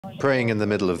praying in the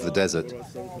middle of the desert.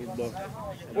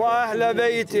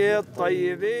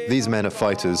 These men are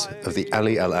fighters of the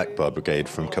Ali al-Akbar Brigade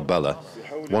from Karbala,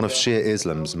 one of Shia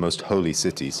Islam's most holy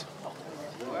cities.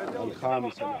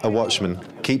 A watchman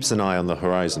keeps an eye on the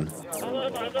horizon.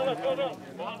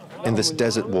 In this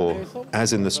desert war,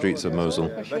 as in the streets of Mosul,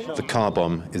 the car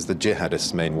bomb is the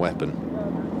jihadists' main weapon.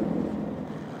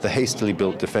 The hastily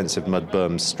built defensive mud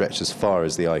berms stretch as far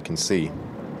as the eye can see.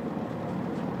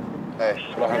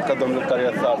 راح نقدم للقرية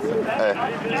الثالثة.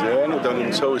 زين ودنا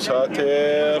نسوي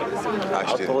ساتر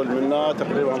الطول منها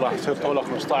تقريبا راح يصير طوله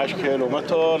 15 كيلو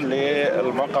متر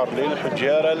للمقر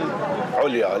للحجيرة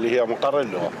العليا اللي هي مقر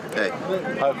اللغة.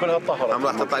 هاي كلها طهرت.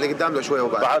 راح تطلع لي قدام لو شوي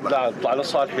وبعد. بعد لا تطلع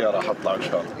للصالحية راح اطلع ان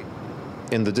شاء الله.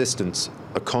 In the distance,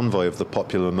 a convoy of the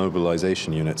popular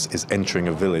mobilization units is entering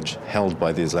a village held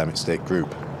by the Islamic State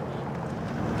group.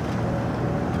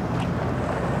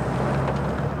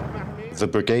 The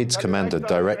brigade's commander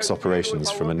directs operations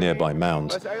from a nearby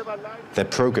mound. Their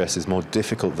progress is more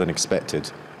difficult than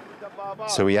expected,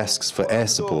 so he asks for air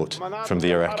support from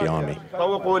the Iraqi army.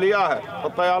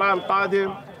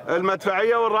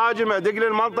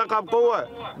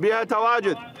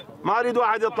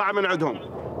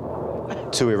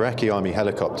 Two Iraqi army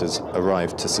helicopters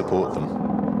arrived to support them.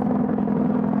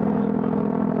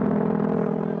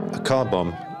 A car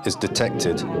bomb is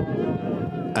detected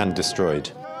and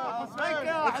destroyed.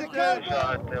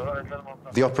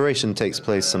 The operation takes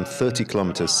place some 30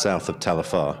 kilometers south of Tal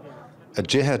Afar, a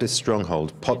jihadist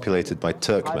stronghold populated by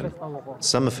Turkmen,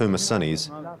 some of whom are Sunnis,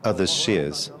 others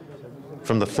Shias.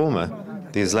 From the former,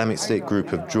 the Islamic State group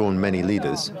have drawn many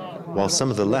leaders, while some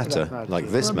of the latter, like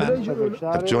this man,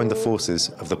 have joined the forces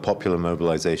of the popular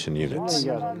mobilization units.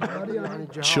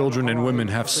 Children and women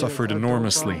have suffered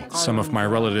enormously. Some of my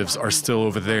relatives are still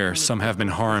over there. Some have been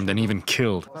harmed and even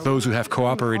killed. Those who have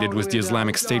cooperated with the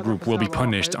Islamic State group will be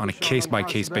punished on a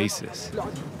case-by-case basis.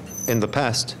 In the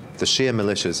past, the Shia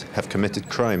militias have committed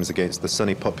crimes against the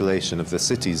Sunni population of the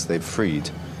cities they've freed.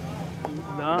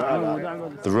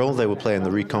 The role they will play in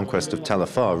the reconquest of Tal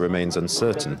Afar remains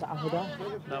uncertain.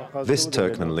 This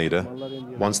Turkmen leader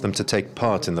wants them to take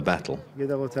part in the battle.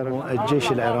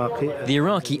 The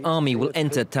Iraqi army will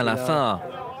enter Tal Afar,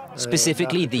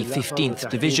 specifically the 15th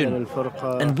Division,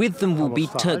 and with them will be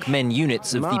Turkmen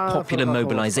units of the popular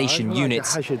mobilization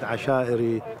units.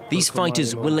 These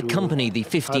fighters will accompany the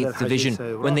 15th Division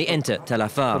when they enter Tal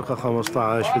Afar.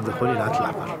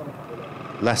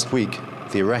 Last week,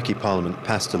 the Iraqi parliament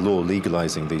passed a law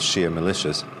legalizing these Shia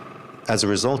militias, as a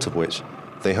result of which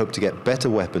they hope to get better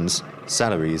weapons,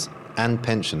 salaries, and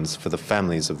pensions for the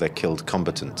families of their killed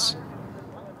combatants.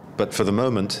 But for the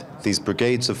moment, these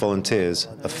brigades of volunteers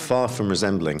are far from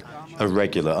resembling a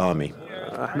regular army.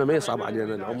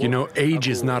 You know, age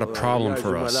is not a problem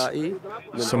for us.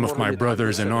 Some of my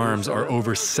brothers in arms are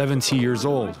over 70 years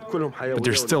old, but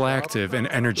they're still active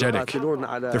and energetic.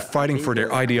 They're fighting for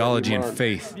their ideology and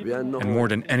faith, and more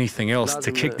than anything else,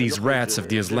 to kick these rats of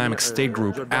the Islamic State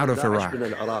group out of Iraq.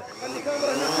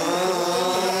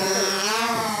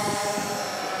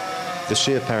 The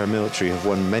Shia paramilitary have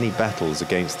won many battles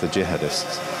against the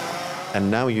jihadists,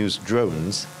 and now use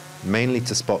drones mainly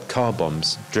to spot car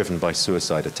bombs driven by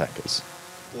suicide attackers.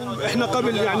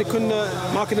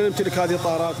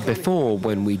 Before,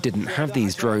 when we didn't have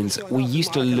these drones, we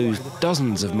used to lose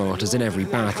dozens of martyrs in every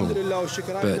battle.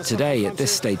 But today, at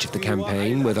this stage of the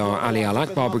campaign, with our Ali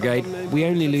al-Akbar brigade, we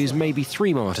only lose maybe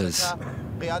 3 martyrs.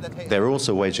 They're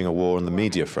also waging a war on the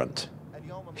media front.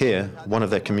 Here, one of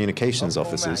their communications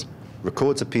officers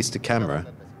records a piece to camera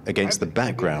against the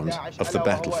background of the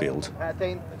battlefield.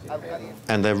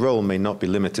 And their role may not be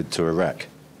limited to Iraq.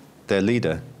 Their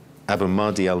leader, Abu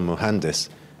Mahdi al-Muhandis,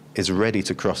 is ready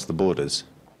to cross the borders.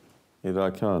 If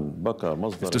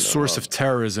the source of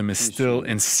terrorism is still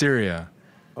in Syria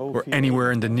or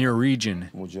anywhere in the near region,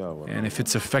 and if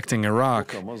it's affecting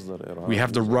Iraq, we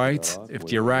have the right, if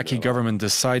the Iraqi government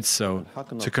decides so,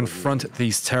 to confront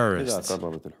these terrorists.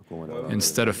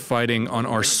 Instead of fighting on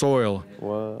our soil,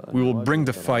 we will bring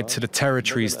the fight to the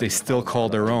territories they still call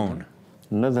their own.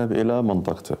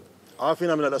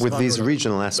 With these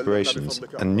regional aspirations,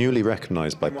 and newly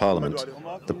recognized by Parliament,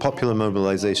 the popular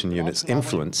mobilization unit's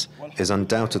influence is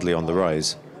undoubtedly on the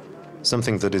rise,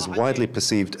 something that is widely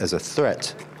perceived as a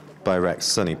threat by Iraq's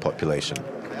Sunni population.